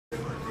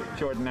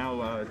Jordan,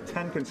 now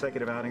 10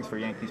 consecutive outings for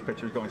Yankees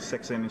pitchers going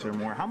 6 innings or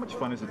more. How much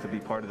fun is it to be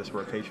part of this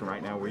rotation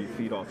right now where you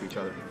feed off each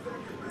other?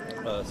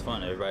 It's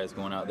fun. Everybody's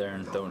going out there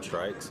and throwing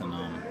strikes and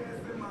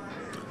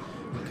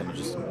kind of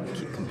just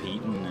keep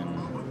competing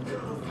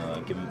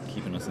and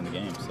keeping us in the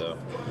game. So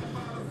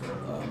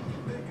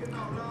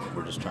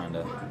we're just trying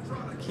to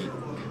keep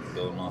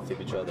building off of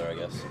each other, I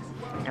guess.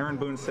 Aaron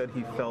Boone said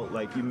he felt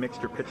like you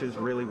mixed your pitches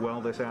really well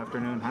this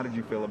afternoon. How did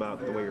you feel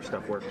about the way your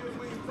stuff worked?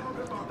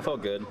 I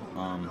felt good.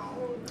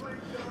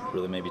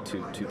 Really maybe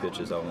two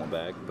pitches I went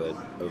back, but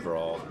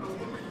overall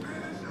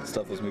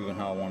stuff was moving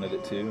how I wanted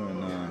it to,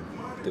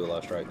 and threw a lot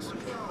of strikes.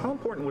 How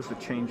important was the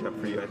changeup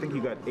for you? I think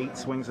you got 8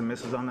 swings and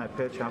misses on that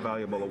pitch. How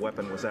valuable a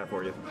weapon was that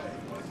for you?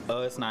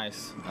 It's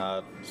nice.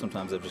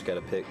 Sometimes I've just got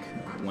to pick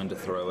when to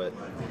throw it.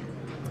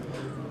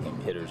 I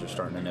think hitters are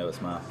starting to know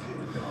it's my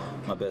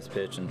best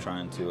pitch and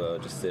trying to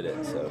just sit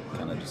it. So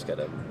kind of just got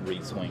to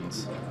read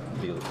swings,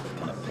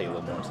 kind of pay a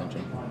little more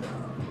attention.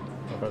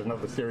 About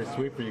another series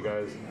sweep for you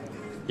guys.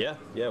 Yeah,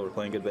 we're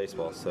playing good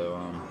baseball, so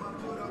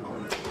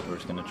we're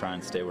just going to try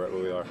and stay right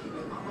where we are.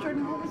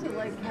 Jordan, what was it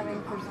like having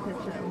first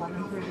pitch at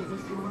 11:30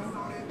 this morning?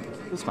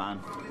 It was fine.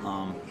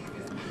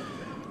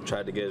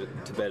 Tried to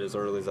get to bed as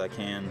early as I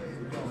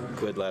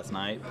could last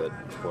night, but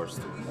of course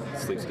the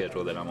sleep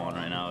schedule that I'm on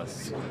right now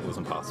was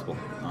impossible.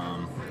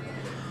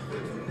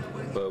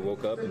 But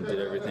woke up and did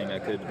everything I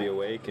could to be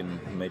awake and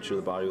made sure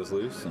the body was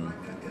loose and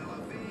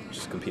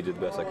just competed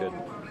the best I could.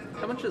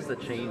 How much does that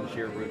change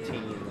your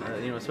routine,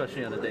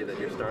 especially on a day that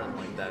you're starting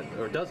like that,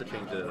 or does it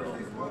change it at all?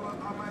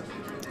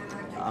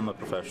 I'm a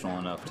professional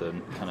enough to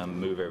kind of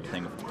move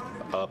everything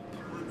up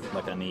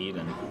like I need,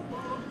 and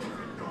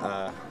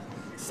I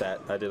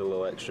did a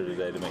little extra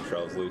today to make sure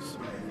I was loose.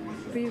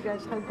 For you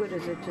guys, how good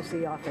is it to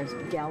see offense,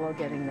 Gallo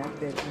getting that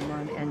big home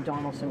run and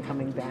Donaldson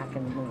coming back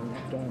and winning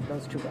that game?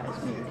 Those two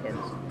guys needed hits.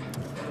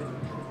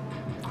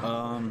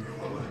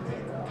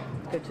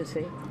 Good to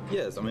see?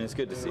 Yes, I mean, it's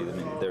good to see. I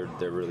mean,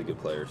 they're really good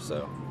players,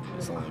 so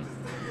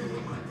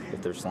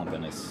if they're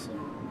slumping, it's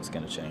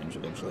going to change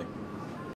eventually.